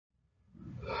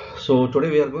So today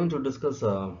we are going to discuss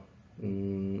a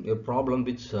problem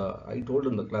which I told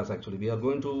in the class actually. We are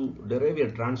going to derive a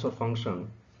transfer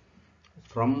function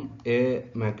from a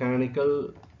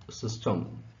mechanical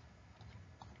system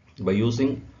by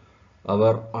using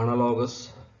our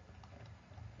analogous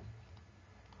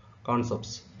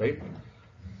concepts, right?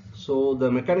 So the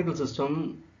mechanical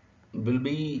system will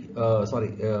be,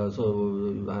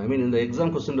 in the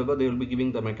exam question paper they will be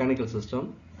giving the mechanical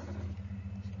system.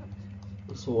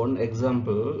 So one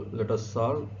example, let us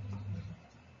solve.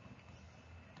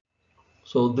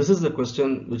 So this is the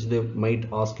question which they might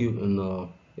ask you in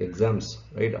exams,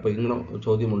 right? അപ്പോൾ ഇങ്ങനെ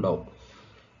ചോദ്യം ഉണ്ടാവും.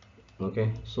 Okay,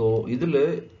 so ഇതിൽ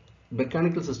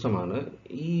mechanical system ആണ്.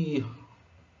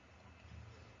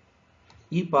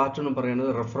 ഈ pattern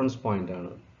പറയുന്നത് reference point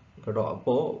ആണ് കേട്ടോ.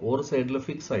 അപ്പോൾ ഒരു സൈഡിൽ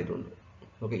ഫിക്സ് ആയിട്ടുണ്ട്.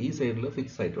 ഓക്കെ, ഈ സൈഡിൽ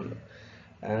ഫിക്സ് ആയിട്ടുണ്ട്.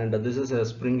 And this is a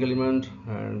spring element,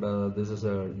 and this is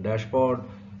a dashboard,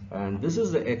 and this is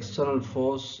the external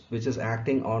force which is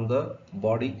acting on the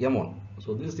body M1. So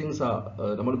these things are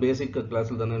normal basic class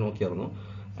il thanne nokkiyarunnu.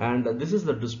 And this is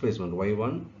the displacement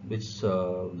y1 which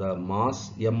the mass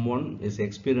M1 is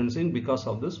experiencing because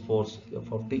of this force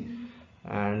F50.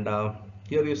 And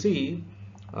here you see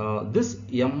this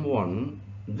M1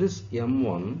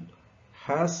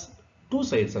 has two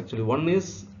sides actually. One is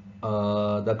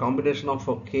the combination of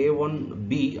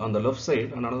K1B on the left side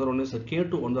and another one is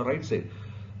K2 on the right side.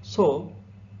 So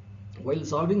while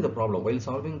solving the problem, while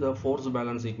solving the force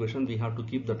balance equation, we have to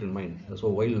keep that in mind. So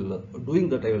while doing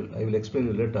that, I will explain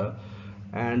it later.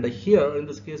 And here in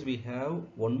this case we have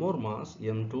one more mass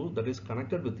M2 that is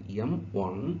connected with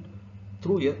M1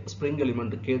 through a spring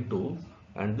element K2,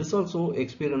 and this also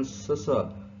experiences a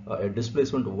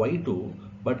displacement y2.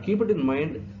 But keep it in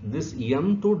mind, this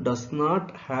M2 does not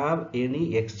have any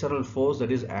external force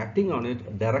that is acting on it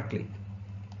directly,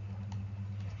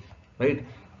 right?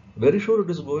 Very sure it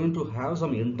is going to have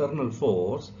some internal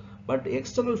force, but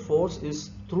external force is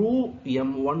through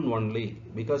M1 only,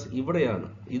 because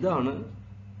idana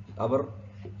our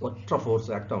ultra force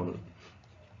act on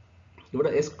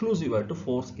ivada exclusive to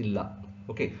force illa.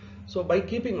 Okay, so by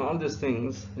keeping all these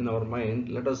things in our mind,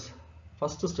 let us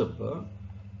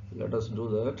do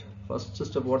that. First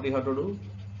step, what we have to do?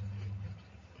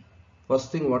 First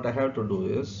thing what I have to do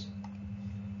is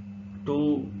to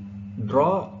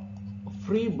draw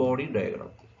free body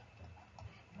diagram.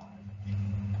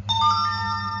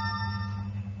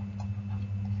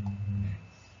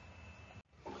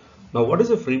 Now what is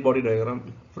a free body diagram?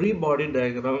 Free body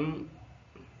diagram,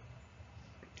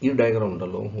 this diagram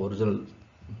undallo, original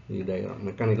diagram,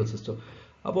 mechanical system.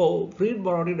 About free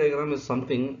body diagram is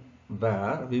something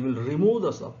where we will remove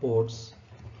the supports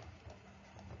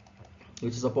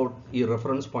which is about a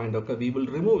reference point. Okay, we will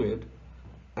remove it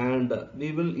and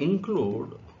we will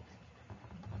include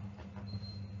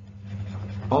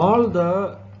all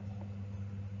the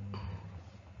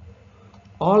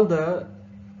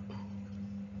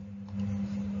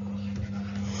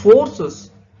forces.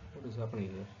 What is happening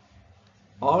here?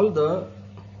 All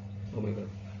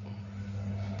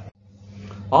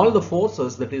the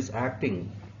forces that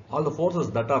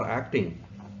are acting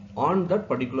on that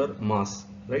particular mass,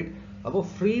 right? അപ്പോൾ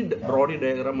free body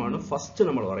diagram ആണ് first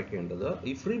നമ്മൾ വരയ്ക്കേണ്ടത്.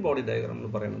 ഈ free body diagram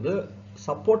എന്ന് പറയുന്നത്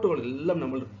സപ്പോർട്ടുകളെല്ലാം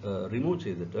നമ്മൾ remove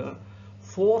ചെയ്തിട്ട്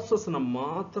ഫോഴ്സസിനെ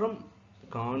മാത്രം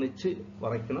കാണിച്ച്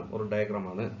വരയ്ക്കുന്ന ഒരു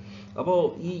ഡയഗ്രാമാണ്. അപ്പോൾ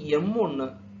ഈ M1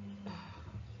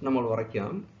 നമ്മൾ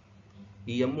വരയ്ക്കാം.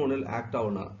 ഈ M1ൽ ആക്ട്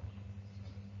ആവുന്ന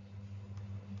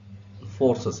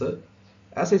forces,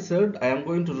 as I said, I am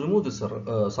going to remove this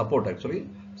support actually.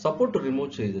 Support remove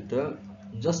ചെയ്തിട്ട്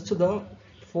just the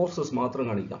forces മാത്രം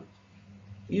കാണിക്കാം.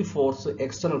 ഈ ഫോഴ്സ്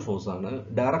എക്സ്റ്റേണൽ ഫോഴ്സ് ആണ്.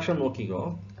 ഡയറക്ഷൻ നോക്കിക്കോ,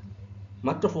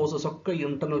 മറ്റു ഫോഴ്സസ് ഒക്കെ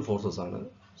ഇന്റർണൽ ഫോഴ്സസ് ആണ്.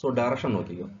 സോ ഡയറക്ഷൻ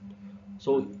നോക്കിക്കോ.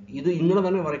 സോ ഇത് ഇങ്ങനെ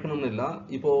തന്നെ വരയ്ക്കണമെന്നില്ല.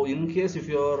 ഇപ്പോൾ in case if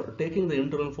you are taking the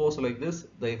internal force like this,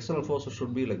 the external force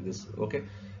should be like this. Okay,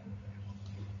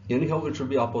 anyhow it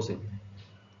should be opposite.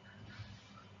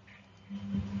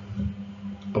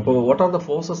 അപ്പോൾ what are the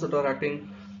forces that are acting?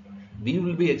 We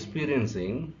will be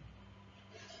experiencing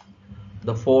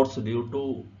the force due to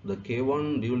the K1,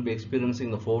 we will be experiencing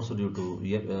the force due to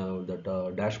that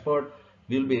dashboard,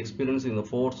 we will be experiencing the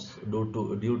force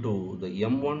due to the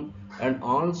M1, and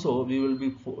also we will be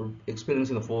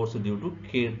experiencing the force due to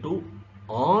K2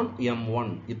 on M1.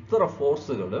 Ithra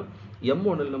forcegal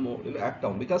M1 il act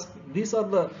on, because these are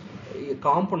the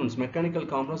components, mechanical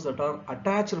components that are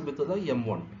attached with the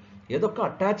M1. ഏതൊക്കെ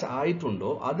attach ആയിട്ടുണ്ടോ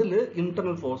അതിൽ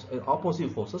internal force,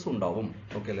 opposite forces ഉണ്ടാവും.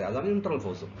 Okay അല്ലേ, അതാണ് internal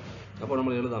force. അപ്പോൾ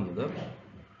നമ്മൾ എഴുതാമത്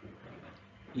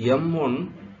M1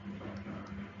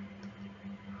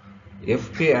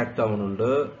 FK act ആവുന്നുണ്ട്,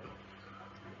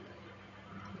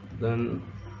 then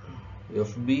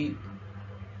FB,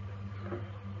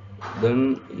 then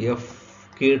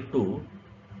FK2,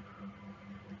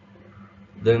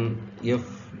 then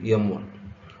FM1.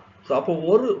 So அப்போ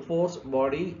ஒரு force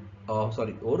body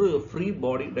ஒரு free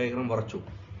body diagram வரைச்சு.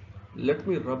 Let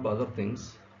me rub other things.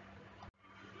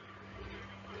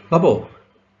 அப்போ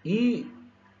ഈ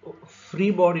ഫ്രീ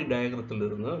ബോഡി ഡയഗ്രത്തിൽ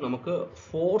ഇരുന്ന് നമുക്ക്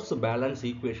ഫോഴ്സ് ബാലൻസ്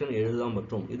ഈക്വേഷൻ എഴുതാൻ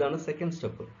പറ്റും. ഇതാണ് സെക്കൻഡ്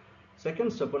സ്റ്റെപ്പ്.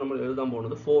 സെക്കൻഡ് സ്റ്റെപ്പ് നമ്മൾ എഴുതാൻ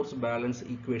പോകുന്നത് ഫോഴ്സ് ബാലൻസ്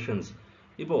ഈക്വേഷൻസ്.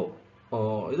 ഇപ്പോൾ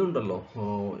ഇതുണ്ടല്ലോ,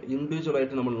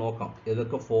 ഇൻഡിവിജ്വലായിട്ട് നമ്മൾ നോക്കാം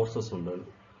ഏതൊക്കെ ഫോഴ്സസ് ഉണ്ട്.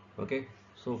 Okay,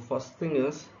 so first thing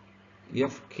is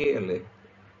F K അല്ലേ,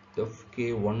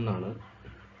 FK1 ആണ്.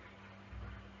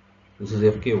 This is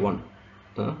FK1.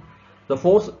 The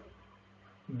force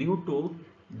due to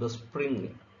the spring,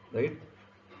 right?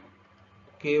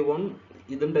 K1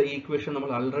 ഇതിന്റെ ഈക്വേഷൻ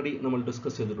നമ്മൾ ആൾറെഡി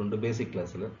ഡിസ്കസ് ചെയ്തിട്ടുണ്ട് ബേസിക്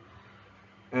ക്ലാസ്സിൽ.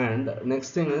 And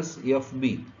next thing is FB.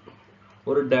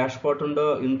 ഒരു ഡാഷ് പാർട്ടിന്റെ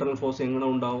ഇന്റർണൽ ഫോഴ്സ് എങ്ങനെ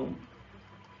ഉണ്ടാവും?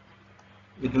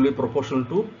 It will be proportional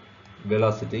to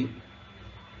velocity.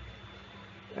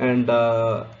 And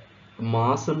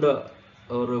മാസിന്റെ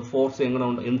ഒരു force എങ്ങനെ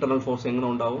internal force എങ്ങനെ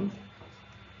ഉണ്ടാവും?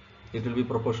 It will be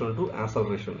proportional to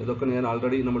acceleration. ഇതൊക്കെ ഞാൻ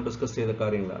ആൾറെഡി നമ്മൾ ഡിസ്കസ് ചെയ്ത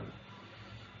കാര്യങ്ങളാണ്.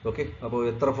 ഓക്കെ, അപ്പോൾ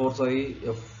എത്ര ഫോഴ്സ് ആയി?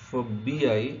 FB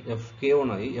ആയി, FK1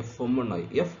 ആയി, FM1 ആയി.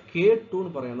 FK2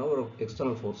 എന്ന് പറയുന്ന ഒരു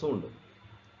എക്സ്റ്റേണൽ ഫോഴ്സും ഉണ്ട്.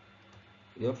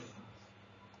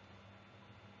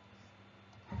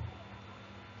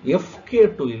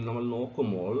 FK2 ൽ നമ്മൾ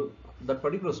നോക്കുമ്പോൾ that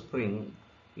particular spring,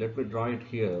 let me draw it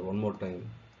here one more time.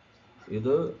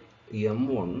 ഇത്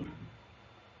M1,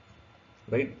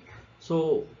 right? സോ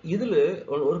ഇതിൽ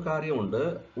ഒരു കാര്യമുണ്ട്,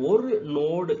 ഒരു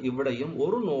നോഡ് ഇവിടെയും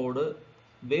ഒരു നോഡ്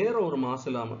വേറെ ഒരു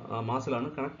മാസിലാണ്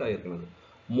കണക്ട് ആയിരിക്കുന്നത്.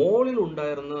 മോളിൽ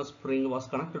ഉണ്ടായിരുന്ന spring was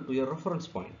connected to A reference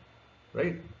point,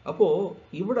 right? അപ്പോൾ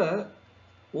ഇവിടെ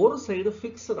ഒരു സൈഡ്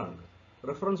ഫിക്സഡ് ആണ്,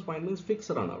 റെഫറൻസ് പോയിന്റ് മീൻസ്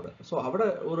ഫിക്സഡ് ആണ് അവിടെ. സോ അവിടെ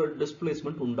ഒരു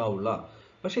ഡിസ്പ്ലേസ്മെന്റ് ഉണ്ടാവില്ല.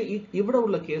 പക്ഷെ ഇവിടെ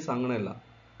ഉള്ള കേസ് അങ്ങനെയല്ല.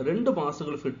 രണ്ട്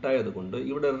മാസുകൾ ഫിറ്റ് ആയത് കൊണ്ട്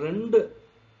ഇവിടെ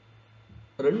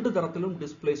രണ്ട് തരത്തിലും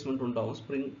ഡിസ്പ്ലേസ്മെന്റ് ഉണ്ടാവും.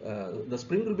 the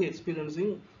spring will be experiencing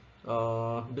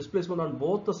displacement on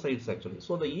both the sides actually.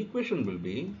 So the equation will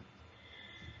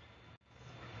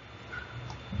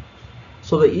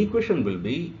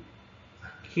be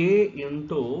K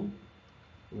into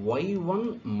y1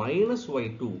 minus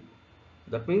y2.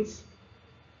 That means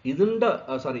ഇതിന്റെ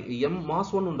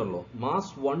മാസ് 1 ഉണ്ടല്ലോ,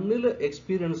 മാസ് 1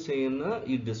 എക്സ്പീരിയൻസ് ചെയ്യുന്ന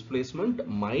ഈ ഡിസ്പ്ലേസ്മെന്റ്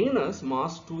മൈനസ്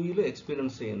മാസ് 2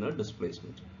 എക്സ്പീരിയൻസ് ചെയ്യുന്ന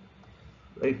displacement,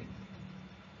 right?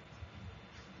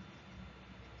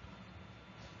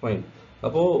 Fine.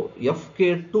 അപ്പോൾ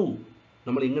FK2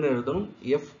 നമ്മൾ ഇങ്ങനെ എഴുതണം,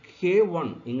 FK1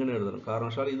 ഇങ്ങനെ എഴുതണം. കാരണം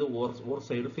വെച്ചാൽ ഇത് ഒരു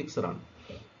സൈഡ് ഫിക്സഡ് ആണ്.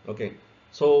 Okay,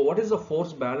 so what is the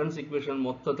force balance equation?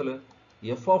 മൊത്തത്തിൽ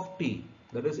F of t,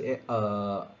 that is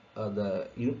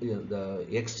the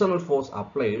external force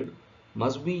applied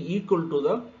must be equal to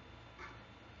the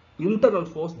internal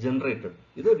force generated.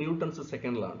 ഇത് ന്യൂട്ടൺസ്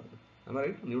സെക്കൻഡ് law ആണ്. Am I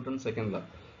right? Newton's second law.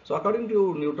 So according to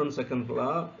Newton's second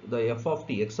law, the F of t,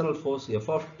 external force F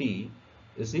of t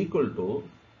is equal to,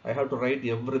 I have to write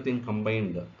everything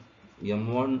combined,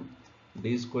 m1 d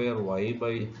square y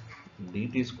by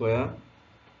dt square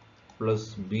plus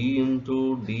b into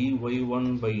dy1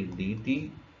 by dt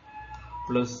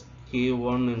plus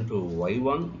k1 into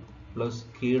y1 plus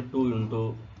k2 into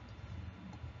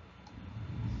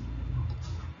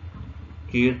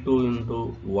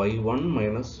y1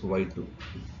 minus y2.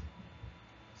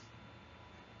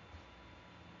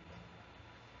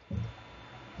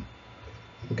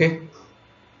 Okay,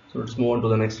 so let's move on to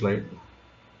the next slide.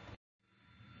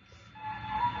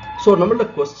 So നമ്മളുടെ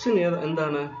question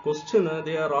എന്താണ്? Question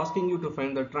they are asking you to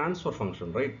find the transfer function,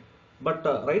 right? But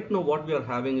right now what we are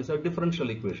having is a differential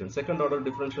equation, second order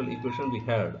differential equation we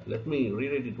had. Let me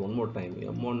rewrite it one more time.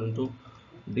 m1 into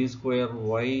d square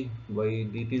y by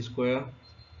dt square.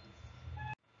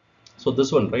 So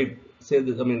this one, right? Say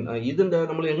this, I mean ഇതിന്റെ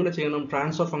നമ്മൾ എങ്ങനെ ചെയ്യണം?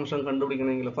 Transfer function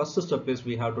കണ്ടുപിടിക്കണമെങ്കിൽ first step is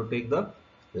we have to take the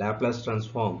Laplace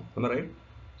transform. Am I right?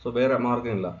 So where am I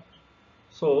marking la?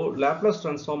 So Laplace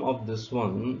transform of this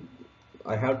one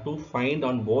I have to find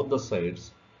on both the sides.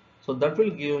 So that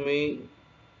will give me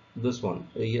this one,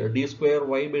 d square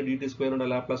y by dt square and a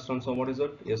Laplace transform. What is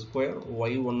it? S square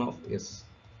y1 of s.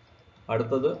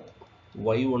 അടുത്തത്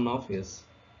y1 of s.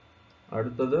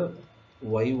 അടുത്തത്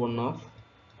y1 of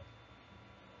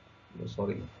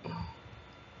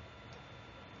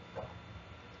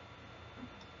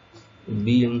b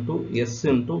into s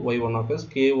into y1 of s,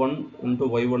 k1 into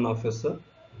y1 of s,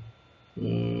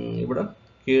 ഇവിടെ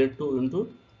k2 into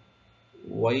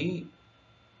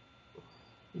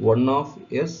y1 of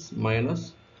s minus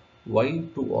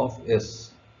y2 of s,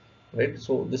 right?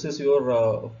 So this is your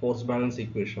force balance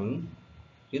equation.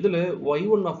 ഇതില്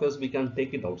y1 of s we can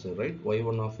take it outside, right?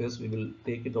 y1 of s we will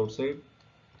take it outside.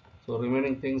 So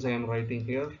remaining things I am writing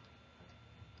here.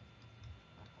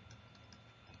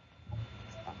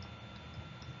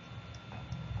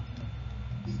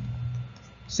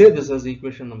 Say this as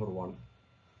equation number 1,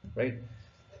 right?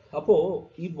 അപ്പോൾ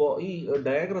ഈ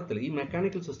ഡയഗ്രത്തിൽ ഈ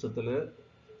mechanical സിസ്റ്റത്തിൽ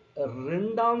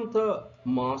രണ്ടാമത്തെ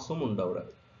മാസം ഉണ്ട് അവിടെ.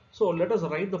 So let us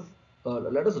write the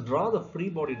let us draw the free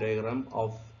body diagram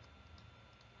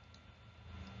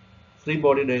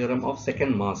of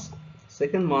second mass.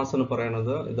 Second mass എന്ന്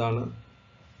പറയുന്നത് ഇതാണ്.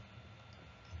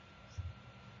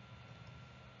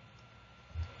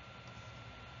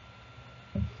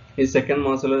 ഈ സെക്കൻഡ്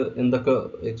മാസിൽ എന്തൊക്കെ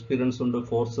എക്സ്പീരിയൻസ് ഉണ്ട്?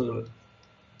 ഫോഴ്സുകൾ,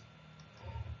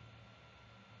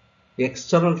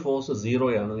 എക്സ്റ്റേണൽ ഫോഴ്സ് 0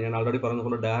 ആണ്. ഞാൻ ഓൾറെഡി പറഞ്ഞ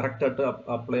പോലെ ഡയറക്റ്റ് ആയിട്ട്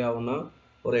അപ്ലൈ ആവുന്ന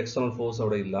ഒരു എക്സ്റ്റേണൽ ഫോഴ്സ്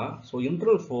അവിടെ ഇല്ല. So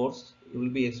internal force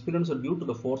will be experience due to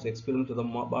the force experience the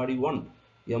body 1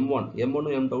 m1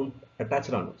 m2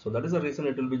 attached ആണ്. So that is the reason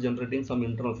it will be generating some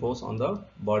internal force on the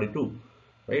body 2,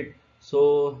 right? So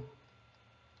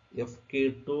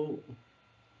fk2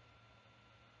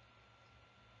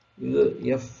 is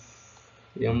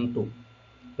fm2,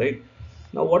 right?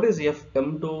 Now what is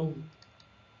fm2?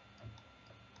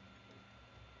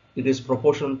 It is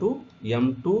proportional to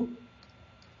m2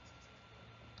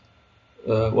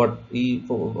 what the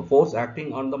force acting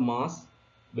on the mass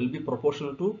will be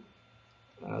proportional to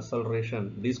acceleration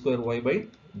d square y by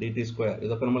dt square.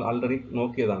 ഇതൊക്കെ നമ്മൾ already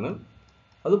നോക്കിയതാണ്.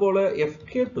 അതുപോലെ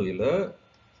fk2 ൽ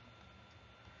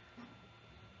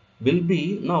will be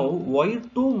now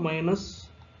y2 minus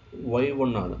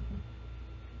y1 ആണ്.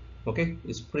 Okay,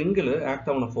 ഈ സ്പ്രിംഗിൽ act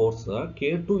ആവുന്ന force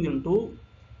k2 into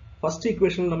first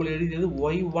ഇക്വേഷനിൽ നമ്മൾ എഴുതിയത്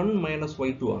y1 മൈനസ്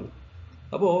y2 ആണ്.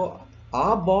 അപ്പോൾ ആ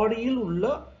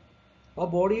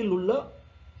ബോഡിയിലുള്ള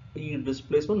ഈ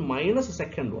ഡിസ്പ്ലേസ്മെന്റ് മൈനസ്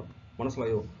സെക്കൻഡ് വൺ,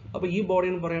 മനസ്സിലായോ? അപ്പോൾ ഈ ബോഡി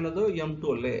എന്ന് പറയുന്നത് m2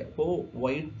 അല്ലേ, അപ്പോൾ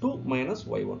y2 മൈനസ്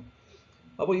y1.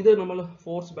 അപ്പോൾ ഇത് നമ്മൾ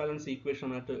ഫോഴ്സ് ബാലൻസ് ഈക്വേഷൻ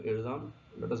ആയിട്ട് എഴുതാം.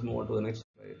 Let us move on to the next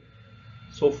slide.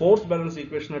 So force balance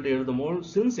equation ആയിട്ട് എഴുതുമ്പോൾ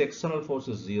since external force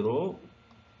is 0,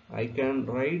 I can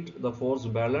write the force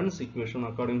balance equation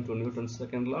according to Newton's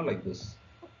second law like this.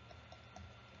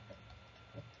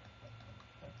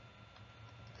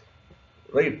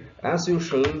 Right, as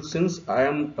usual, since I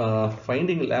am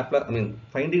finding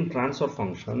transfer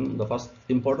function, the first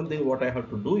important thing what I have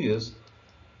to do is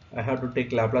I have to take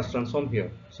Laplace transform here.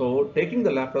 So taking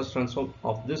the Laplace transform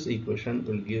of this equation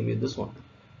will give me this one,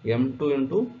 m2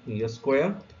 into s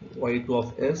square y2 of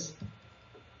s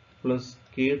plus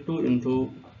k2 into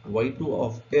y2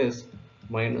 of s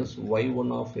minus y1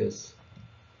 of s,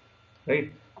 right?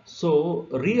 So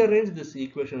rearrange this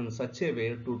equation in such a way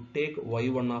to take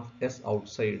y1 of s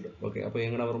outside. Okay, appo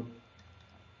engana varum,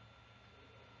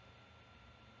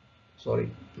 sorry,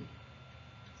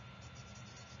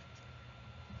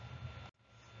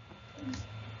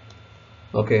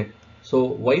 okay, so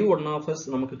y1 of s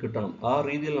നമുക്ക് കിട്ടണം, ആ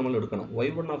രീതിയിൽ നമ്മൾ എടുക്കണം.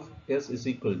 y1 of s is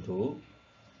equal to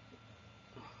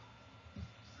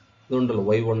ഇതുണ്ടല്ലോ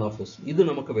y1 of s, ഇത്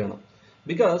നമുക്ക് വേണം.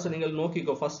 ബിക്കോസ് നിങ്ങൾ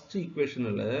നോക്കിക്കോ, ഫസ്റ്റ്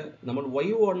ഇക്വേഷനിൽ നമ്മൾ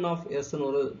y1 of s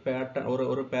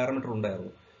ഒരു പാരാമീറ്റർ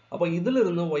ഉണ്ടായിരുന്നു. അപ്പോൾ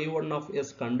ഇതിലിരുന്ന് y1 of s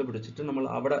കണ്ടുപിടിച്ചിട്ട് നമ്മൾ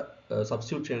അവിടെ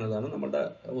സബ്സ്റ്റിറ്റ്യൂട്ട് ചെയ്യുന്നതാണ് നമ്മുടെ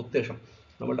ഉദ്ദേശം,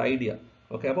 നമ്മുടെ ഐഡിയ.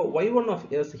 ഓക്കെ, അപ്പോൾ y1 of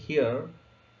s here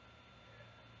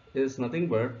is nothing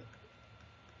but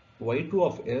y2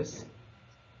 of s,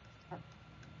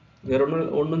 വേറെ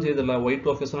ഒന്നും ചെയ്തില്ല, y2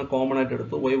 of s കോമൺ ആയിട്ട്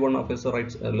എടുത്തു, y1 of s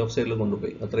right left സൈഡിൽ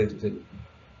കൊണ്ടുപോയി, അത്രയും ചെയ്തു.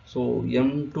 So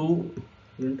m2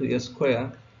 into s square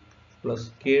plus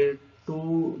k2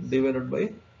 divided by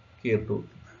k2.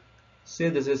 Say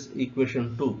this is equation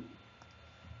 2.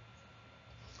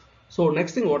 So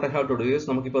next thing what I have to do is,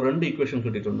 namakku ipo rendu equation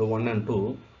kittittundu 1 and 2.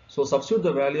 So substitute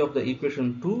the value of the equation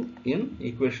 2 in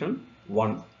equation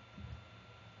 1.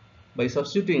 By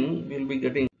substituting we will be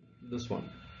getting this one,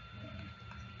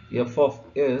 f of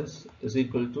s is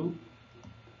equal to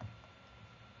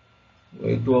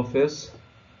y2 of s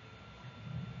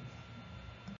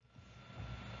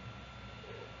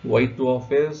y2 of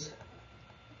s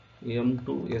m2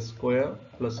 s square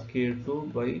plus k2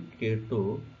 by k2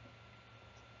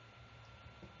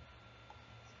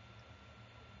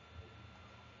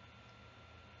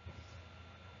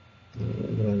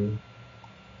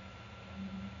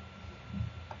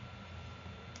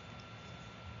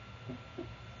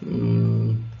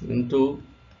 into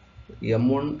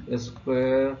m1 s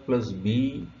square plus b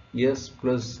s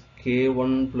plus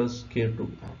k1 plus k2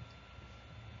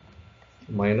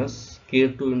 minus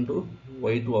k2 into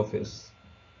y2 of s.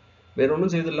 വേറെ ഒന്നും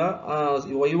ചെയ്തില്ല,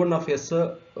 y1 of s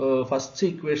first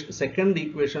equation second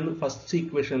equation first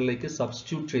ഇക്വേഷനിലേക്ക്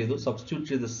substitute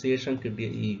ചെയ്ത ശേഷം കിട്ടിയ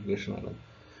ഈ equation ആണ്.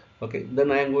 Okay, then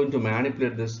I am going to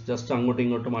manipulate this. Just അങ്ങോട്ടും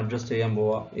ഇങ്ങോട്ടും adjust ചെയ്യാൻ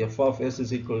പോവാ. F of s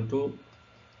is equal to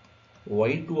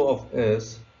y2 of s.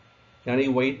 ഞാൻ ഈ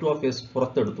y2 of s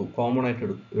പുറത്തെടുത്തു, കോമൺ ആയിട്ട്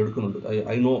എടുക്കുന്നുണ്ട്.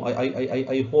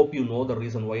 I hope you know the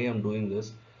reason why I am doing this.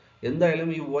 എന്തായാലും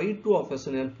ഈ y2 of s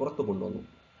ഞാൻ പുറത്ത് കൊണ്ടുവന്നു.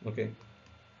 Okay,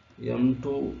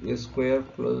 m2 s square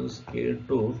plus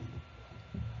k2.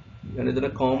 ഞാൻ ഇതിനെ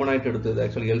കോമൺ ആയിട്ട് എടുത്തത്,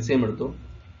 ആക്ച്വലി LCM എടുത്തു.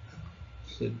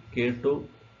 k2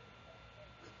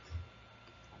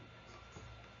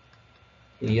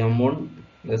 m1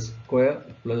 s square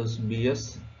plus bs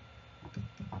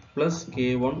plus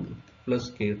k1 plus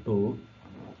k2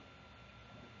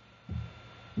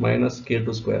 minus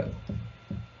k2 square.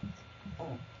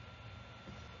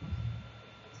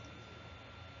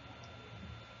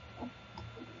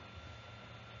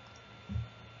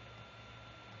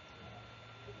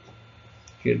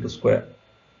 k2 square,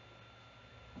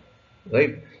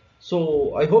 right? So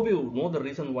I hope you know the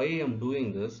reason why I am doing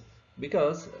this,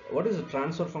 because what is a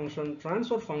transfer function?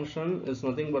 Transfer function is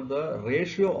nothing but the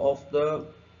ratio of the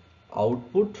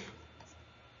output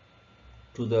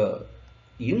to the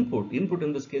input. Input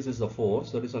in this case is the force,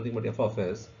 that is nothing but f of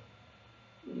s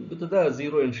with the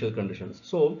zero initial conditions.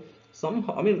 So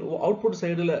somehow, I mean, output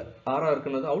side la r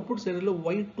irukkunadu, output side la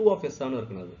y2 of s aanu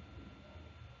irukkunadu.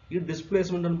 ഈ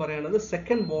displacement എന്ന് പറയുന്നത്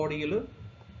second ബോഡിയിൽ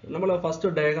നമ്മൾ first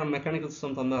diagram mechanical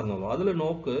system തന്നായിരുന്നല്ലോ, അതിൽ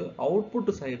നോക്ക്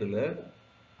output സൈഡിൽ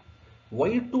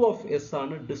y2 of S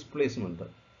ആണ് displacement.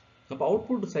 അപ്പോൾ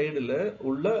ഔട്ട്പുട്ട് സൈഡിൽ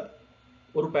ഉള്ള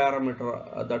ഒരു parameter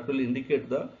that will indicate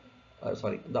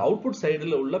the output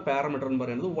സൈഡിൽ ഉള്ള പാരാമീറ്റർ എന്ന്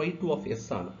പറയുന്നത് y2 ഓഫ്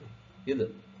എസ് ആണ്. ഇത്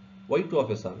y2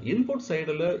 ഓഫ് എസ് ആണ്. ഇൻപുട്ട്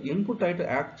സൈഡിൽ ഇൻപുട്ട് ആയിട്ട്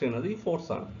ആക്ട് ചെയ്യുന്നത് ഈ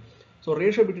ഫോഴ്സ് ആണ്. So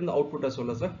ratio between the output as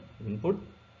well as the input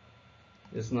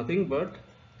is nothing but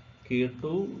k2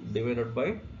 divided by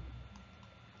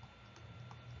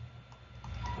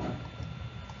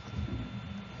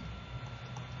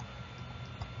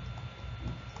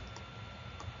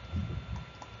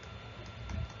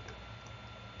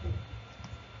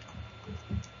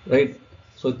right.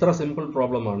 So ഇത്ര സിമ്പിൾ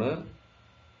പ്രോബ്ലം ആണ്.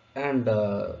 ആൻഡ്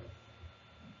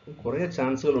കുറേ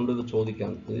ചാൻസുകൾ ഉണ്ട് ഇത്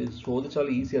ചോദിക്കാൻ. ഇത് ചോദിച്ചാൽ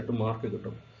ഈസി ആയിട്ട് മാർക്ക്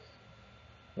കിട്ടും.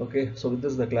 Okay, so with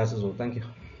this the class is over. Thank you.